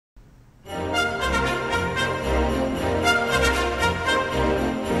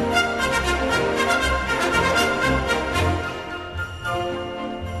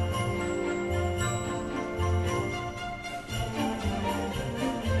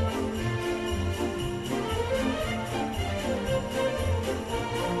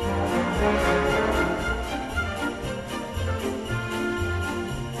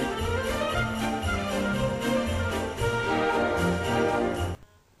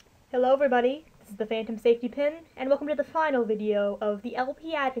Hello everybody, this is the Phantom Safety Pin, and welcome to the final video of the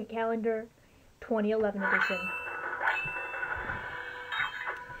LP Advent Calendar 2011 edition.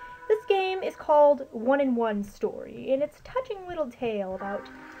 This game is called 1-in-1 Story, and it's a touching little tale about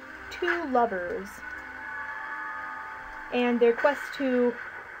two lovers and their quest to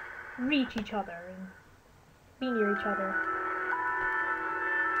reach each other and be near each other.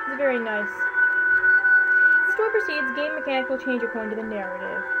 It's very nice. As the story proceeds, game mechanics will change according to the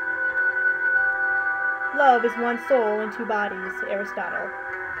narrative. Love is one soul in two bodies, Aristotle.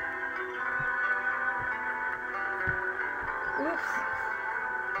 Oops.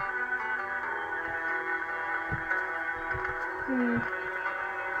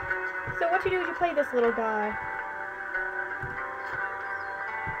 So what you do is you play this little guy.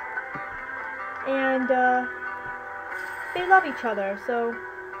 And, they love each other, so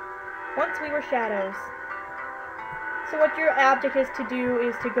once we were shadows. So what your object is to do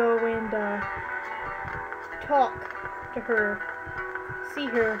is to go and, talk to her, see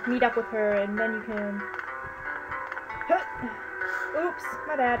her, meet up with her, and then you can... Oops,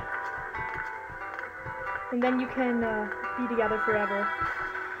 my bad. And then you can be together forever.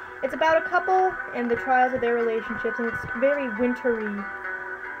 It's about a couple and the trials of their relationships, and it's very wintry,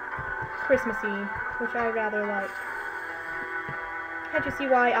 Christmassy, which I rather like. Can't you see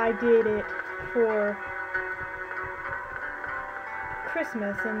why I did it for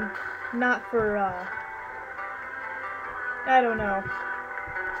Christmas and not for, I don't know.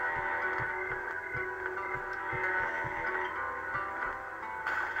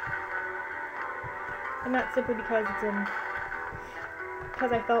 And not simply because it's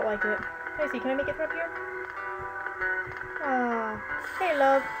because I felt like it. Let me see, can I make it from up here? Ah, hey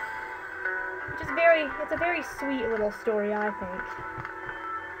love. Which is it's a very sweet little story, I think.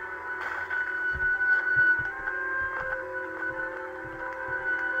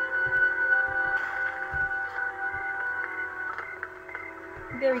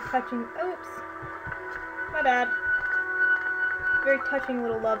 Very touching. Oops. My bad. Very touching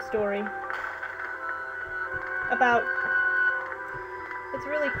little love story. About. It's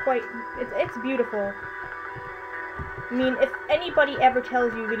really quite. It's beautiful. I mean, if anybody ever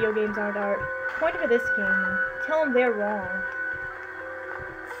tells you video games aren't art, point them to this game and tell them they're wrong.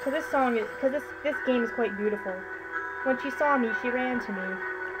 Because this game is quite beautiful. When she saw me, she ran to me.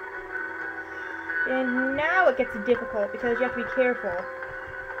 And now it gets difficult because you have to be careful.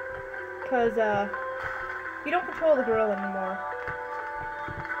 Because, you don't control the girl anymore.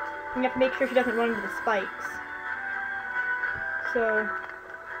 You have to make sure she doesn't run into the spikes. So...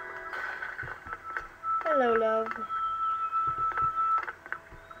 Hello, love.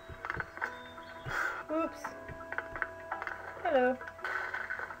 Oops. Hello.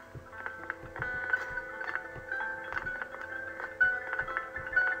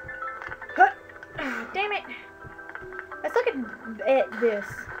 Huh. Damn it! I suck at this.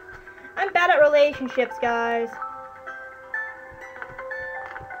 I'm bad at relationships, guys.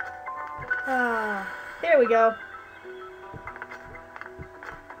 Ah, there we go.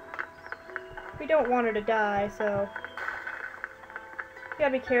 We don't want her to die, so you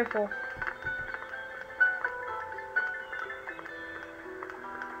gotta be careful.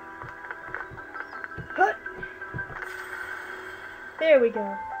 Hut. There we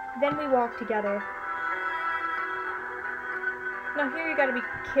go. Then we walk together. Now here you gotta be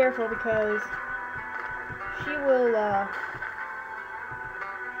careful because she will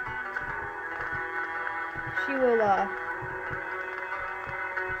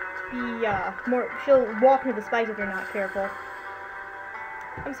she'll walk into the spikes if you're not careful.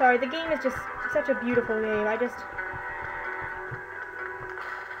 I'm sorry, the game is just such a beautiful game.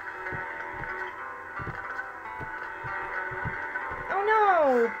 Oh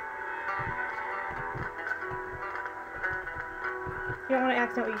no! You don't want to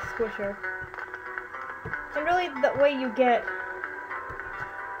accidentally squish her. And really, the way you get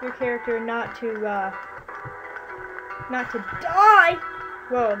your character not to die!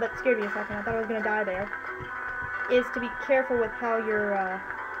 Whoa, that scared me a second. I thought I was gonna die there. Is to be careful with how you're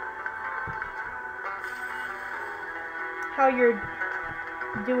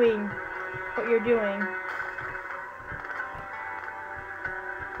doing what you're doing.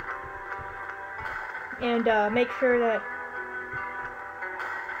 And make sure that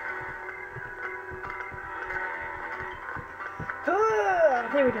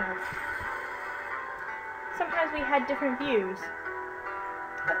there we go. Sometimes we had different views.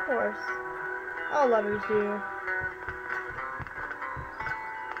 Of course. All lovers do.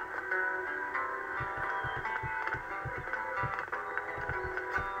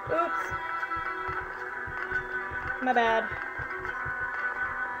 Oops. My bad.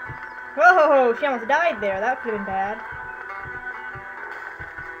 Whoa, she almost died there. That could have been bad.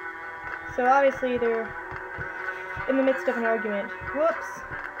 So obviously they're in the midst of an argument. Whoops.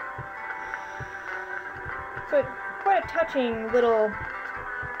 But quite a touching little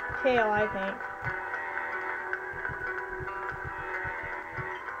tale, I think.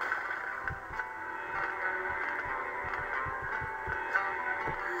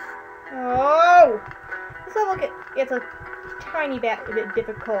 Oh! This level gets a tiny bit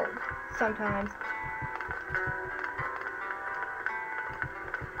difficult sometimes.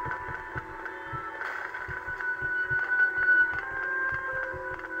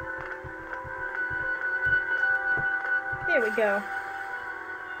 There we go.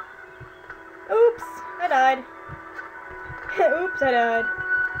 Oops, I died. Oops, I died.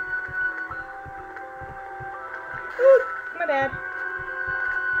 Oop, my bad.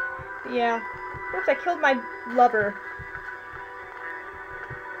 Yeah. Oops, I killed my lover.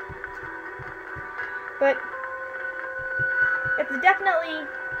 But it's definitely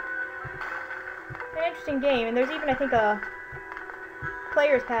an interesting game, and there's even, I think, a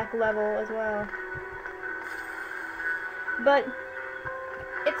player's pack level as well. But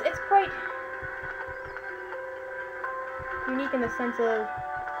it's quite unique in the sense of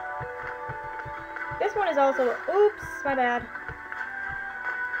this one is also, oops, my bad.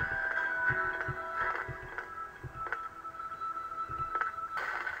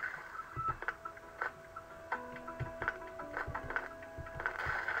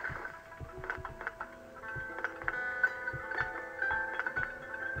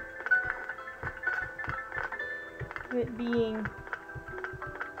 It being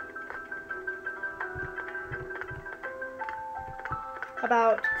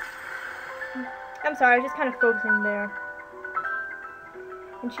about, I'm sorry, I was just kind of focusing there.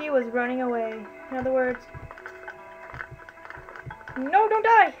 And she was running away. In other words, no, don't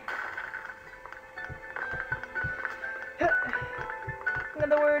die! In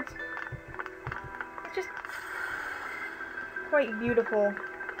other words, it's just quite beautiful.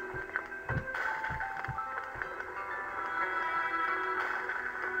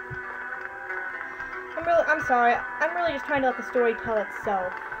 I'm sorry, I'm really just trying to let the story tell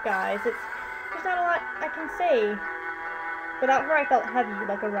itself, guys. There's not a lot I can say. Without her, I felt heavy,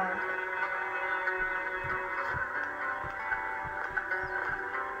 like a rock.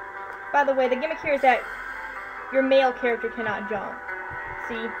 By the way, the gimmick here is that your male character cannot jump.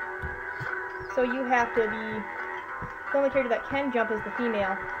 See? So you have to be... The only character that can jump is the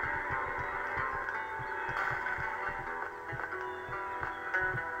female.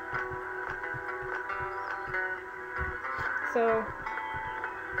 So,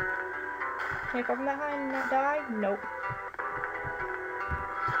 can I fall from that high and not die? Nope.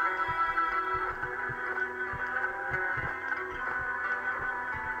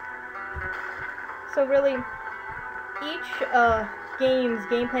 So really, each game's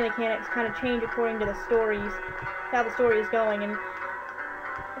gameplay mechanics kind of change according to the stories, how the story is going, and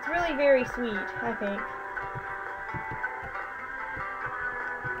it's really very sweet, I think.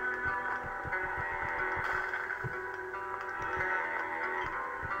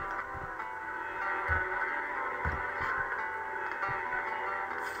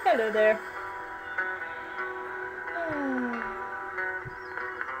 Hello there.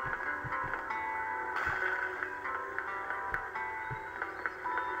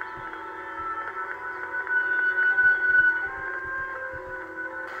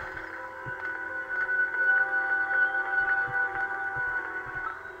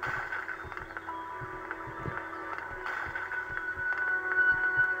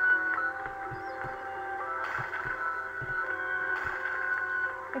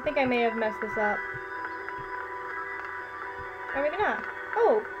 I think I may have messed this up. Or maybe not.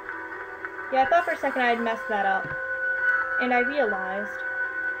 Oh! Yeah, I thought for a second I had messed that up. And I realized.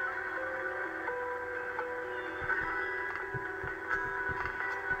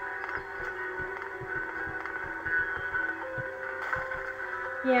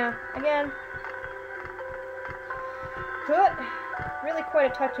 Yeah, again. Good. Really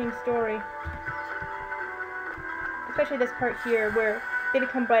quite a touching story. Especially this part here where they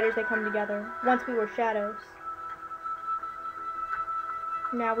become bright as they come together. Once we were shadows.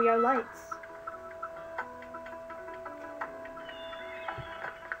 Now we are lights.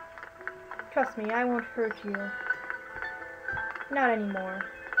 Trust me, I won't hurt you. Not anymore.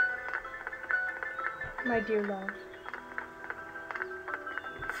 My dear love.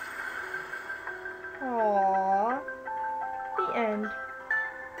 Aww. The end.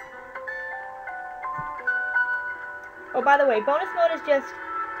 Oh, by the way, bonus mode is just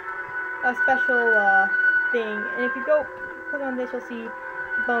a special thing, and if you go click on this, you'll see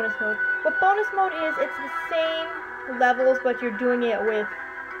bonus mode. What bonus mode is, it's the same levels, but you're doing it with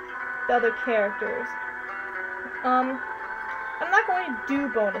the other characters. I'm not going to do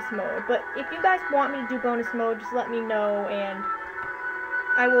bonus mode, but if you guys want me to do bonus mode, just let me know, and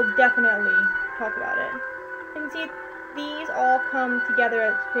I will definitely talk about it. You can see these all come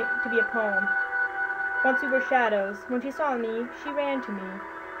together to be a poem. Once we were shadows. When she saw me, she ran to me.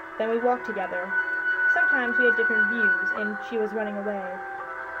 Then we walked together. Sometimes we had different views, and she was running away.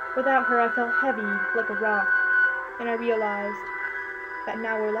 Without her, I felt heavy, like a rock, and I realized that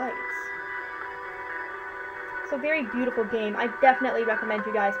now we're lights. It's a very beautiful game. I definitely recommend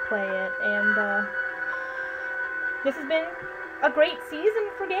you guys play it, and this has been a great season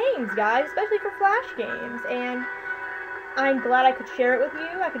for games, guys, especially for Flash games, and I'm glad I could share it with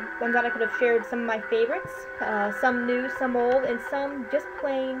you. I'm glad I could have shared some of my favorites, some new, some old, and some just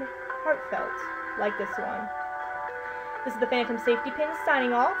plain heartfelt, like this one. This is the Phantom Safety Pin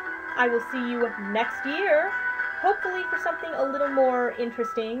signing off. I will see you next year, hopefully for something a little more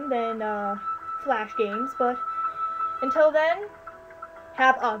interesting than Flash games, but until then,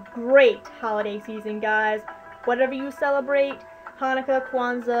 have a great holiday season, guys. Whatever you celebrate, Hanukkah,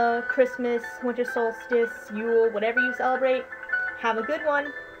 Kwanzaa, Christmas, Winter Solstice, Yule, whatever you celebrate, have a good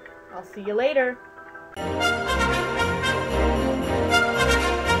one. I'll see you later.